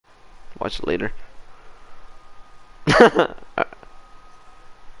Watch it later.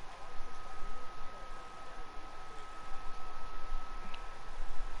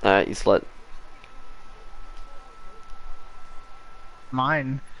 Alright, you slut.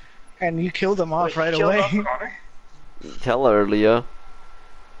 Mine. And you killed him off Wait, you right killed away. off Connor? Tell her, Leo.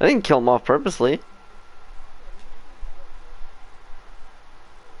 I didn't kill him off purposely.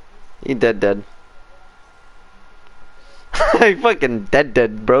 He dead. He fucking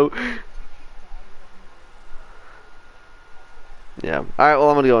dead, bro. Yeah. Alright, well,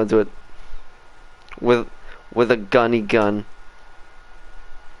 I'm gonna go into it. With a gunny gun.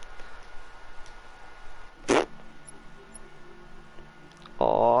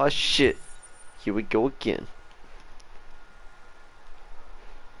 Aw, shit. Here we go again.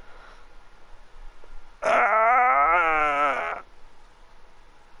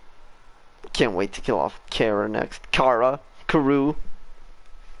 Can't wait to kill off Kara next. Karu,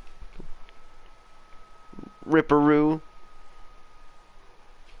 Ripperoo.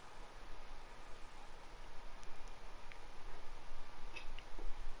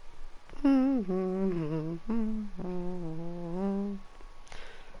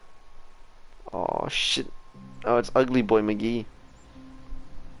 Oh shit. Oh, it's Ugly Boy McGee.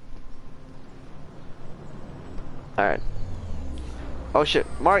 Alright. Oh shit.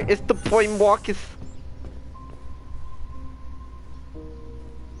 Mari, it's the boy Marcus.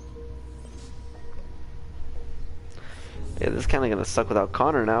 Yeah, this is kinda gonna suck without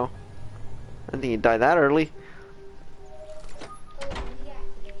Connor now. I didn't think he'd die that early.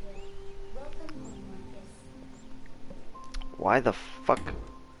 Why the fuck?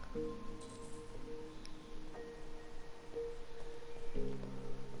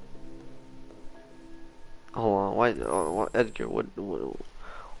 Hold on, why, Edgar, what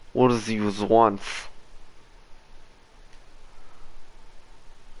does he want?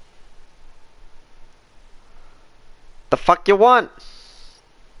 The fuck you want?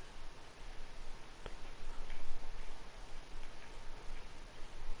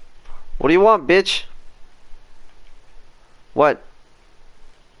 What do you want, bitch? What?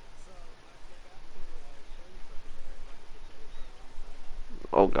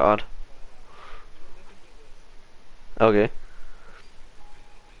 Oh god. Okay.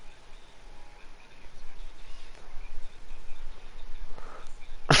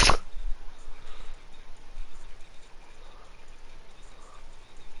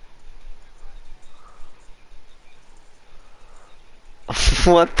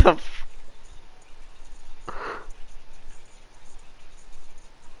 What the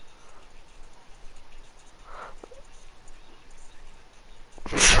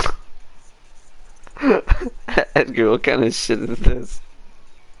Edgar, what kind of shit is this?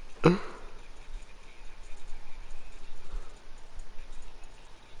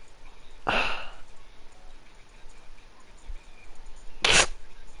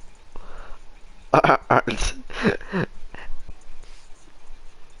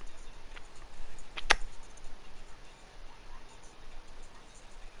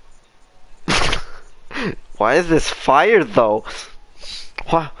 Why is this fire though?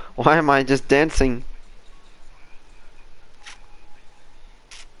 Why am I just dancing?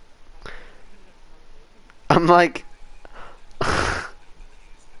 I'm like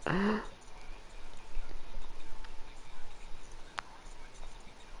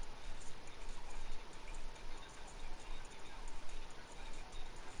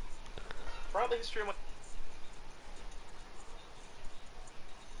Probably history of my...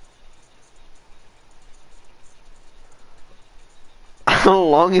 how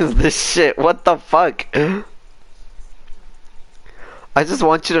long is this shit? What the fuck? I just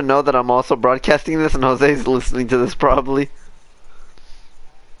want you to know that I'm also broadcasting this and Jose's listening to this probably.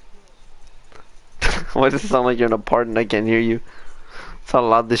 Why does it sound like you're in a part and I can't hear you? That's how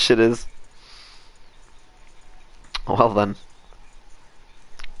loud this shit is. Well then.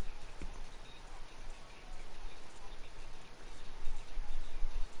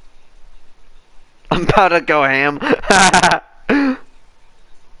 I'm about to go ham.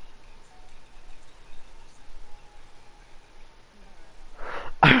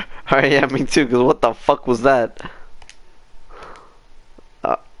 Alright, yeah, me too, because what the fuck was that?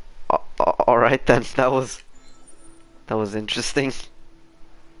 Uh, Alright then, that was interesting.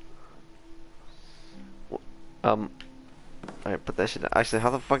 Um, alright, put that shit down. Actually, how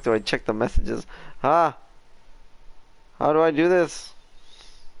the fuck do I check the messages? Ah, how do I do this?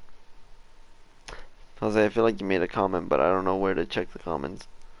 Jose, I feel like you made a comment, but I don't know where to check the comments.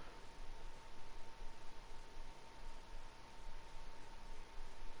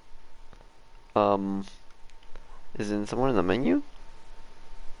 Um, is it somewhere in the menu?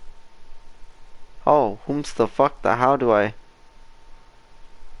 Oh, whom's the fuck the how do I?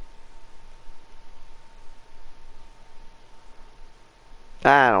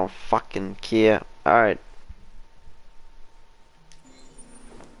 I don't fucking care. Alright.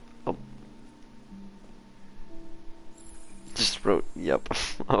 Oh. Just wrote, yep.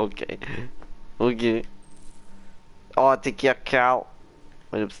 Okay. Okay. Oh, I think yeah, Cal.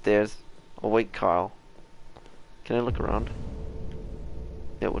 Wait upstairs. Oh, wait, Carl. Can I look around?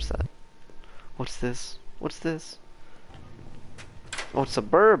 Yeah, what's that? What's this? What's this? Oh, it's a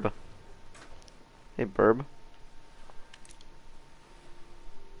burb. Hey, burb.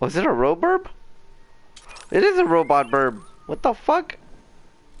 Oh, is it a roburb? It is a robot burb. What the fuck?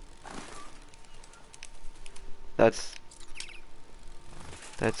 That's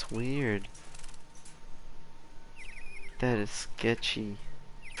weird. That is sketchy.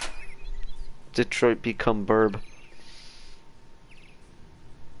 Detroit become burb.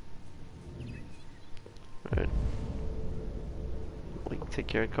 Alright. Take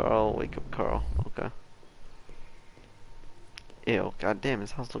care of Carl. Wake up Carl. Okay. Ew, goddamn,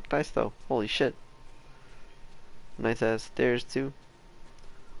 his house looked nice though. Holy shit. Nice ass stairs too.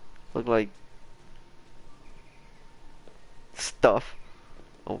 Look like stuff.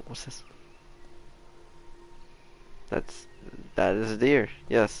 Oh, what's this? That is a deer.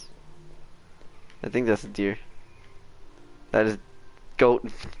 Yes. I think that's a deer. That is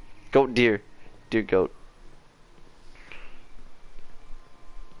goat. Goat deer. Deer goat.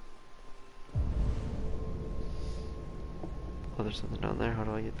 Oh, there's something down there. How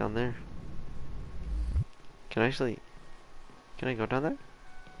do I get down there? Can I go down there?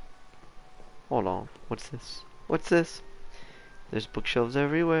 Hold on. What's this? What's this? There's bookshelves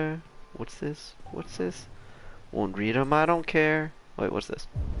everywhere. What's this? What's this? Won't read them, I don't care. Wait, what's this?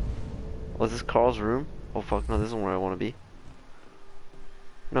 Oh, is this Carl's room? Oh fuck, no, this isn't where I want to be.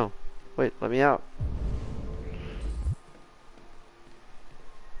 No. Wait, let me out.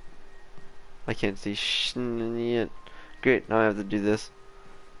 I can't see shit. Great, now I have to do this.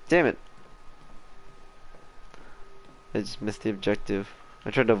 Damn it. I just missed the objective.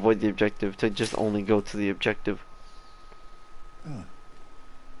 I tried to avoid the objective to just only go to the objective. Huh.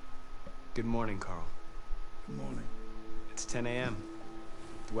 Good morning, Carl. Good morning. It's 10 a.m.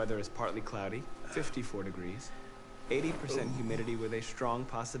 The weather is partly cloudy, 54 degrees, 80% humidity with a strong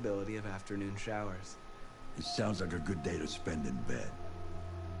possibility of afternoon showers. It sounds like a good day to spend in bed.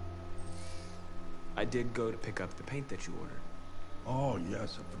 I did go to pick up the paint that you ordered. Oh,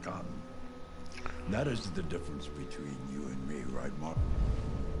 yes, I've forgotten. That is the difference between you and me, right, Mark?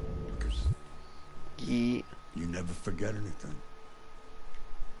 Because Ye. you never forget anything.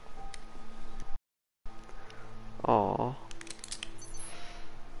 Aww.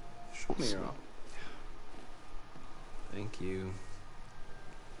 Show me your own. Thank you.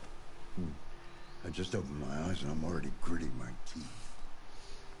 I just opened my eyes and I'm already gritting my teeth.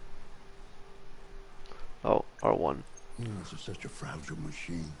 Oh, R1. This is such a fragile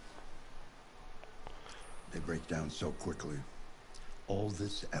machine. They break down so quickly. All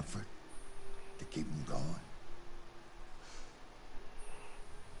this effort to keep them going.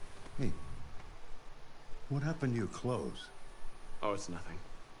 Hey, what happened to your clothes? Oh, it's nothing.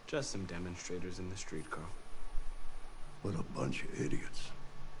 Just some demonstrators in the street, Carl. What a bunch of idiots.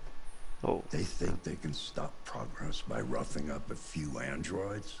 Oh. They think they can stop progress by roughing up a few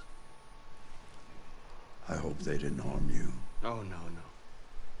androids. I hope they didn't harm you. Oh, no, no.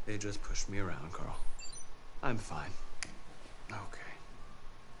 They just pushed me around, Carl. I'm fine. Okay.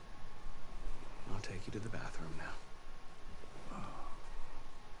 I'll take you to the bathroom now.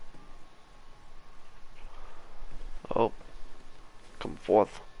 Oh. Come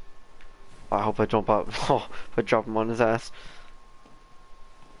forth. I hope I jump up. Oh, if I drop him on his ass.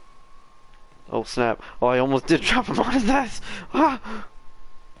 Oh snap. Oh, I almost did drop him on his ass. Ah!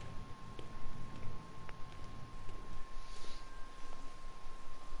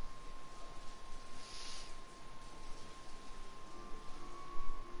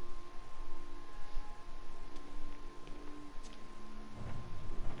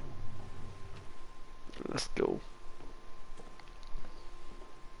 Let's go.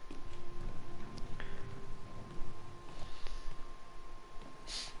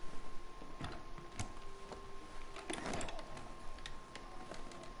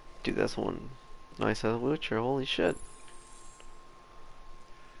 Dude, that's one nice ass wheelchair. Holy shit.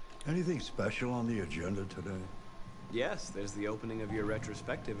 Anything special on the agenda today? Yes, there's the opening of your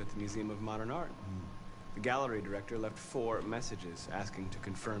retrospective at the Museum of Modern Art. The gallery director left 4 messages asking to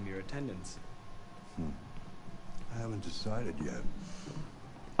confirm your attendance. I haven't decided yet.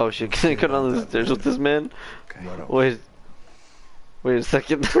 Oh shit, can I go down the stairs with this man? Okay. Right up. Wait. Wait a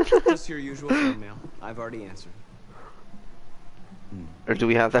second. Just your usual fan mail. I've already answered. Or do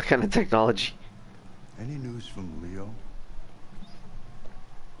we have that kind of technology? Any news from Leo?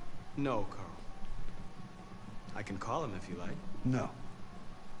 No, Carl. I can call him if you like. No.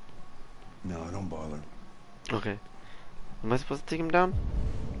 No, don't bother. Okay. Am I supposed to take him down?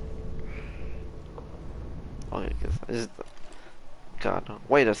 Okay, guess I just... God, no.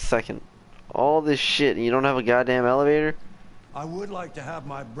 Wait a second. All this shit and you don't have a goddamn elevator? I would like to have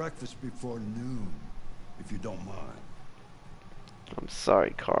my breakfast before noon, if you don't mind. I'm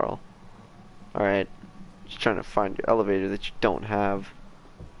sorry, Carl. Alright. Just trying to find your elevator that you don't have.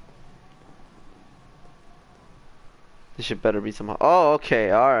 This should better be some... Oh,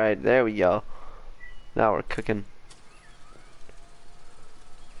 okay. Alright. There we go. Now we're cooking.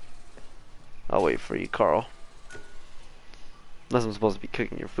 I'll wait for you, Carl. Unless I'm supposed to be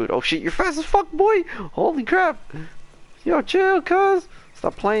cooking your food. Oh shit, you're fast as fuck, boy! Holy crap! Yo, chill, cuz!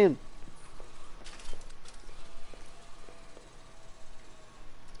 Stop playing.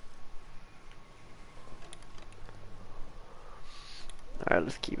 Alright,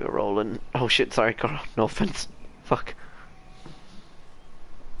 let's keep it rolling. Oh shit, sorry, Carl. No offense. Fuck.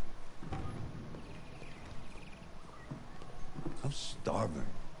 I'm starving.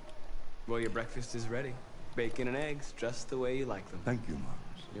 Well, your breakfast is ready. Bacon and eggs, just the way you like them. Thank you,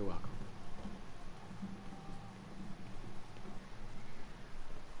 Marcus. You're welcome.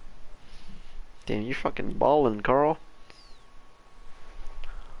 Damn, you're fucking ballin', Carl.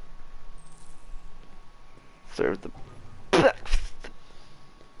 Serve the breakfast.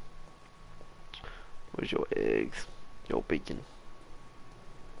 Where's your eggs? Your bacon.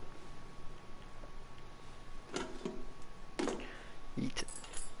 Eat it.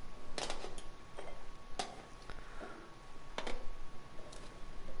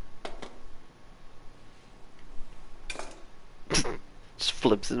 Just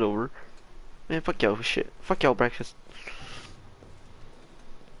flips it over. Man, fuck y'all shit. Fuck y'all breakfast.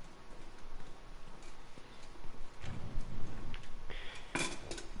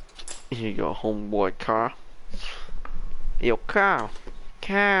 Here you go, homeboy Carl. Yo, Carl.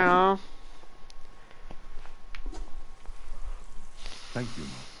 Carl. Thank you,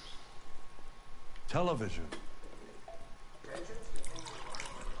 Marcus. Television.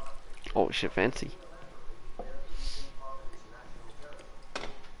 Oh shit, fancy.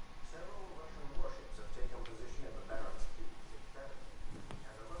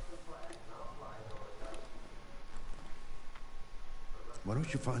 Why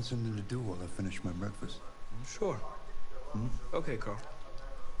don't you find something to do while I finish my breakfast? Sure. Okay, Carl.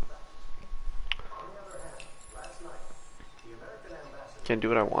 Can't do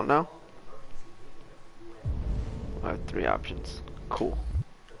what I want now? I have 3 options. Cool.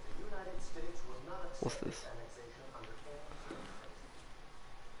 What's this?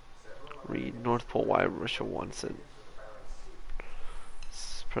 Read North Pole why Russia wants it.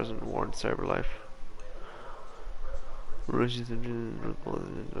 President War in Cyberlife. Russia's North Pole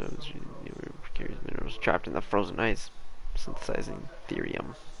carries minerals trapped in the frozen ice, synthesizing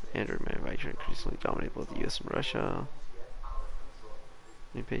therium. Android manufacturer increasingly dominate both the US and Russia. How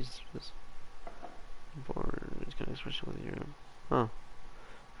many pages is this? It's kind of expression with Europe. Huh.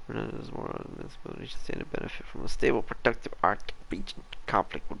 Fernandez is more on this ability to stand to benefit from a stable, productive Arctic region.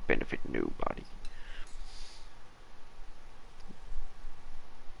 Conflict would benefit nobody.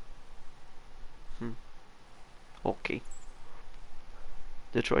 Okay.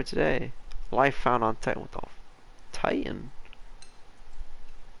 Detroit today. Life found on Titan. What the Titan?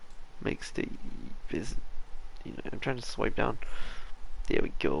 Makes the visit. You know, I'm trying to swipe down. There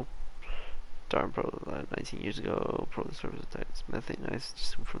we go. Darn Pro 19 years ago, Pro the surface of Titan's methane ice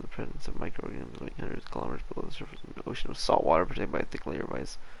just from the presence of microorganisms like hundreds of kilometers below the surface of an ocean of salt water protected by a thick layer of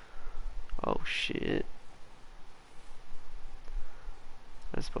ice. Oh shit.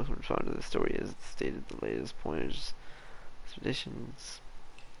 I suppose when responding to the story as stated the latest pointers expeditions.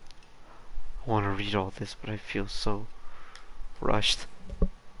 I want to read all this, but I feel so rushed.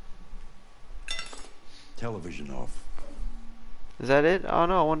 Television off. Is that it? Oh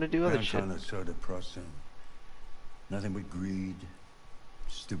no, I want to do other shit. Kind of so depressing. Nothing but greed,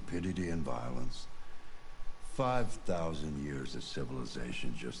 stupidity, and violence. 5,000 years of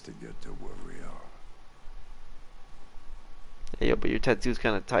civilization just to get to where we are. Hey, yo, but your tattoo's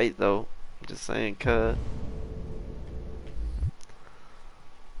kind of tight though. I'm just saying, cut.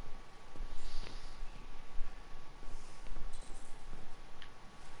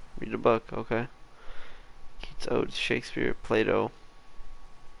 Read a book, okay. Keats Odes, Shakespeare, Plato.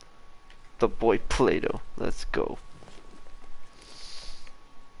 The boy Plato. Let's go.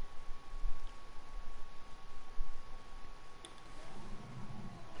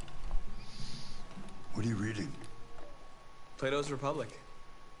 What are you reading? Plato's Republic.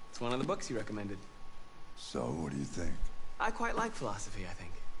 It's one of the books you recommended. So, what do you think? I quite like philosophy, I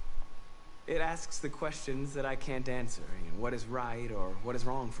think. It asks the questions that I can't answer. You know, what is right or what is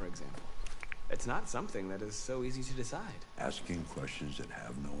wrong, for example. It's not something that is so easy to decide. Asking questions that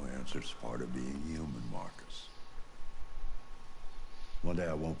have no answers is part of being human, Marcus. One day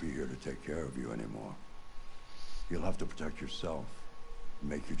I won't be here to take care of you anymore. You'll have to protect yourself,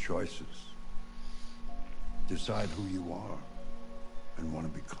 make your choices, decide who you are and want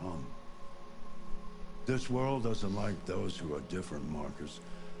to become. This world doesn't like those who are different, Marcus.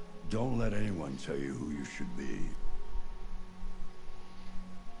 Don't let anyone tell you who you should be.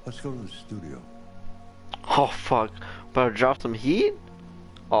 Let's go to the studio. Oh fuck. Better drop some heat?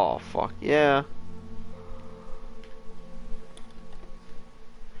 Oh fuck yeah.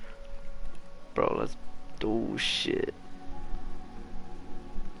 Bro, let's do shit.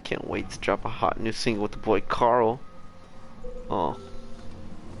 Can't wait to drop a hot new single with the boy Carl. Oh.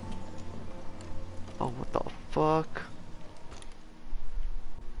 Oh, what the fuck?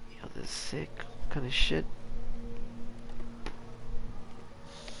 Yo, this is sick. What kind of shit?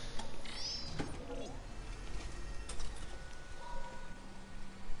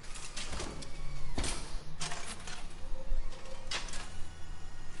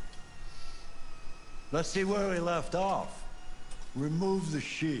 Let's see where we left off. Remove the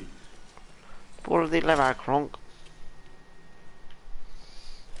sheet. Pull the lever, Kronk.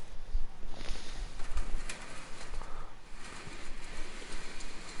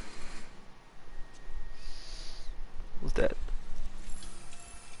 What's that?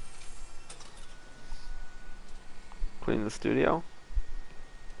 Clean the studio?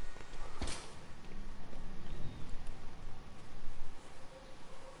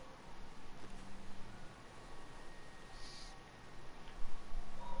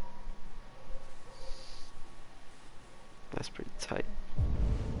 That's pretty tight.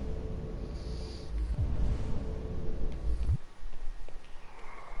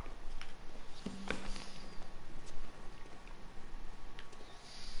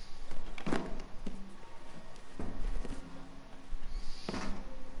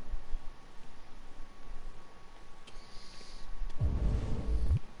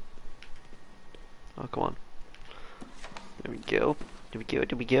 Oh, come on. There we go. There we go.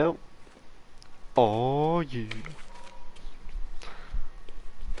 There we go. Oh, yeah.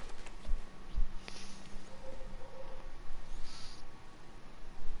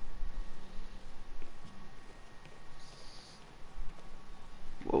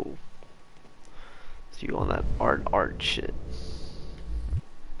 Whoa. So you on that art shit.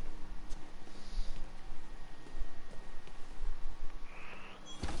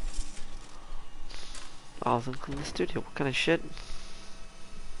 I was in the studio. What kind of shit?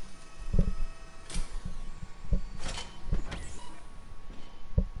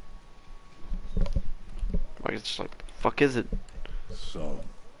 Like it's just like, the fuck is it? So,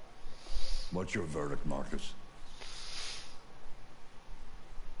 what's your verdict, Marcus?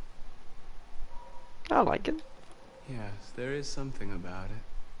 I like it. Yes, there is something about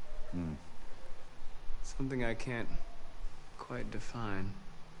it. Something I can't quite define.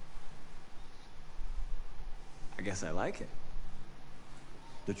 I guess I like it.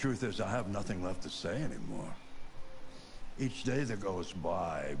 The truth is, I have nothing left to say anymore. Each day that goes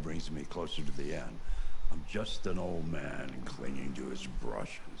by brings me closer to the end. I'm just an old man clinging to his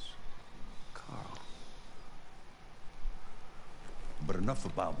brushes. Carl. But enough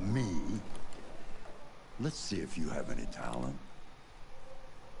about me. Let's see if you have any talent.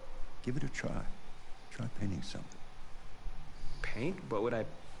 Give it a try. Try painting something. Paint? What would I...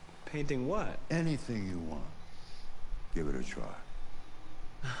 Painting what? Anything you want. Give it a try.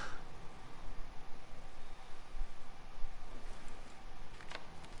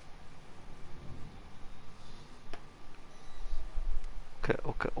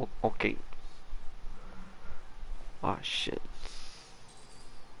 Okay. Ah, shit.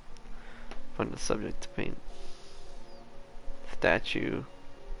 Find the subject to paint. Statue.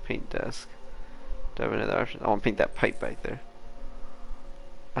 Paint desk. Do I have another option? I want to paint that pipe back there.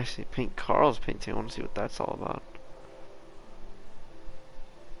 Actually, paint Carl's painting. I want to see what that's all about.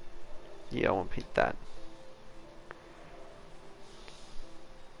 Yeah, I want to paint that.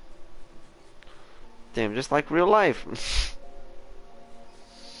 Damn, just like real life.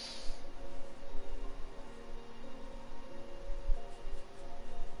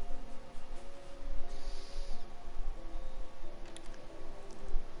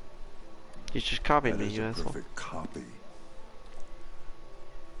 You just copied me, you That is a asshole. perfect copy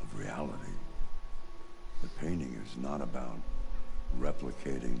of reality. The painting is not about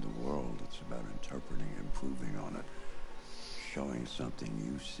replicating the world. It's about interpreting, improving on it, showing something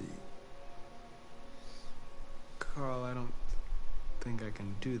you see. Carl, I don't think I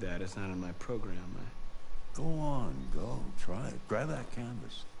can do that. It's not in my program. Go on, go. Try it. Grab that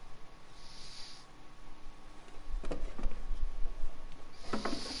canvas.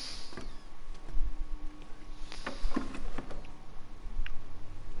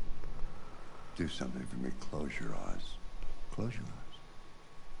 Do something for me. Close your eyes. Close your eyes.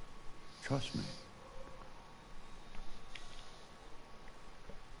 Trust me.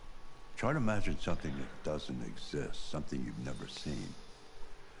 Try to imagine something that doesn't exist, something you've never seen.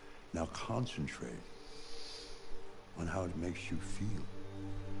 Now concentrate on how it makes you feel,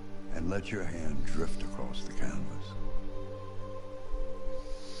 and let your hand drift across the canvas.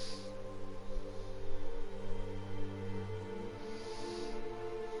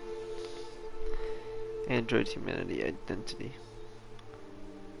 Androids, humanity, identity.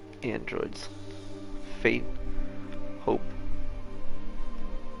 Androids. Fate. Hope.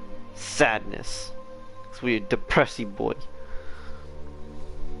 Sadness. This weird depressy boy.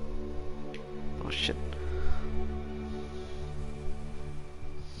 Oh shit.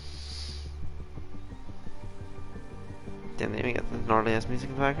 Damn, they even got the gnarly ass music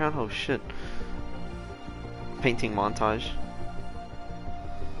in the background? Oh shit. Painting montage.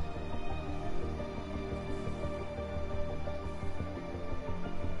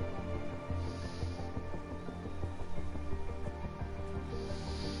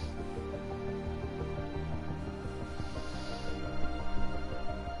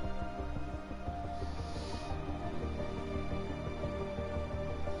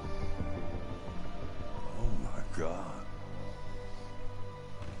 God.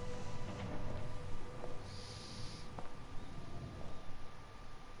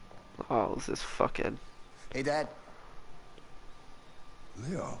 Oh, this is fuckhead. Hey, Dad.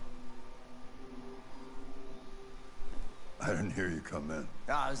 Leo. I didn't hear you come in.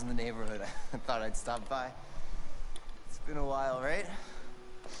 Oh, I was in the neighborhood. I thought I'd stop by. It's been a while, right?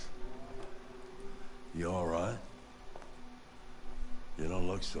 You all right? You don't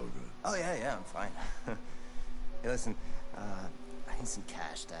look so good. Oh, yeah, I'm fine. Hey, listen, I need some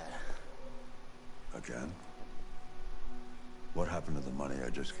cash, Dad. Again? What happened to the money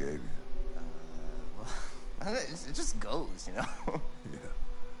I just gave you? Well, it just goes, you know?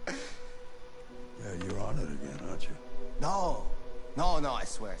 Yeah. Yeah, you're on it again, aren't you? No, I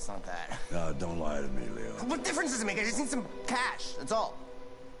swear, it's not that. No, don't lie to me, Leo. What difference does it make? I just need some cash, that's all.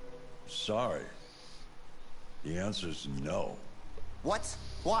 Sorry. The answer's no. What?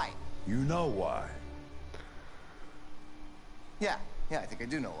 Why? You know why. Yeah, I think I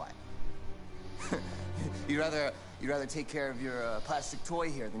do know why. You'd rather take care of your plastic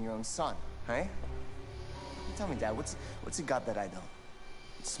toy here than your own son, right? Tell me, Dad, what's it got that I don't?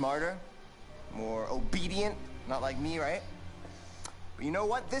 It's smarter, more obedient, not like me, right? But you know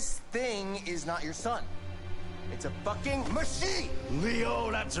what? This thing is not your son. It's a fucking machine! Leo,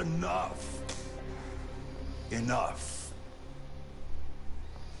 that's enough. Enough.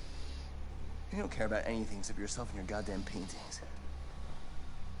 You don't care about anything except yourself and your goddamn paintings.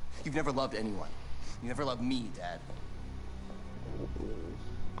 You've never loved anyone. You never loved me, Dad.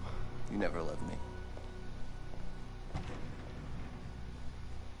 You never loved me.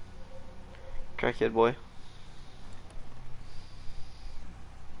 Crackhead boy.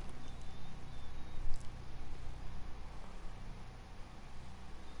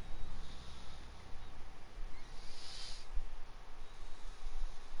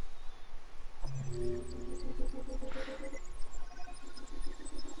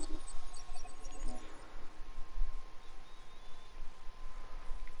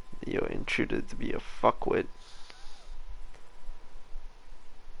 Yo, intruded to be a fuckwit.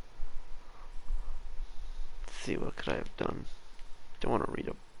 Let's see, what could I have done? Don't want to read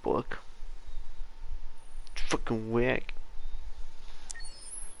a book. It's fucking whack.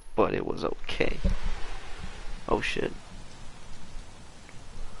 But it was okay. Oh shit.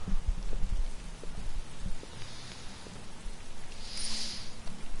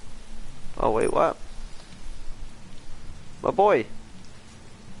 Oh wait, what? My boy!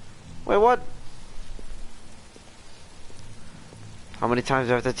 Wait, what? How many times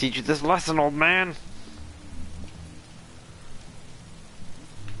do I have to teach you this lesson, old man?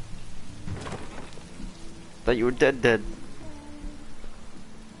 Thought you were dead.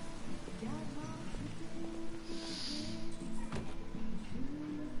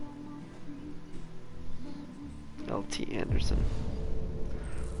 L.T. Anderson.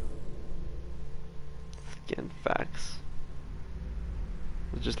 Scan facts.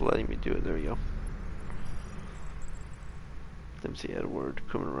 It's just letting me do it. There we go. The MC Edward,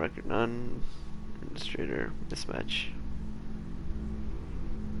 criminal record none. Administrator, mismatch.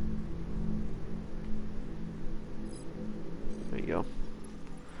 There you go.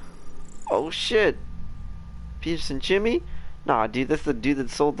 Oh shit! Peterson Jimmy? Nah, dude, that's the dude that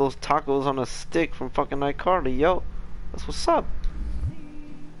sold those tacos on a stick from fucking iCarly, yo. That's what's up.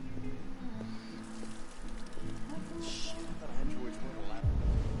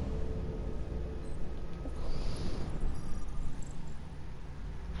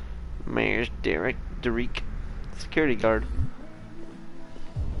 Mayor's Derek, security guard.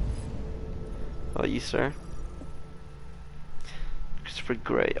 Oh, you, sir? Christopher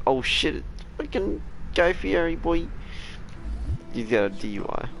Gray. Oh shit, it's freaking Guy Fieri, boy. He's got a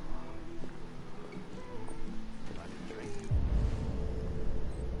DUI.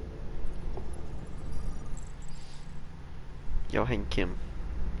 Yo, Hank Kim.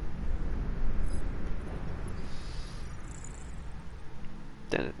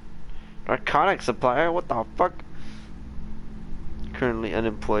 Damn it. Narcotic supplier? What the fuck? Currently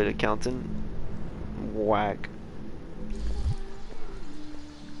unemployed accountant. Whack.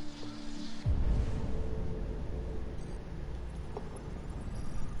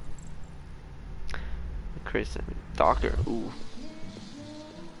 Crazy. Docker. Ooh.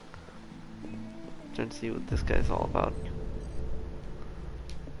 Trying to see what this guy's all about.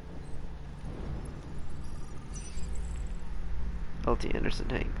 LT Anderson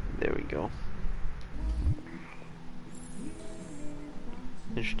Hank. There we go.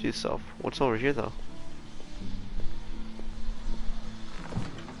 Introduce yourself. What's over here though?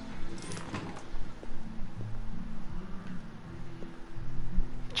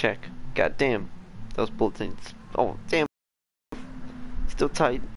 Check. God damn. Those bulletins. Oh damn. Still tight.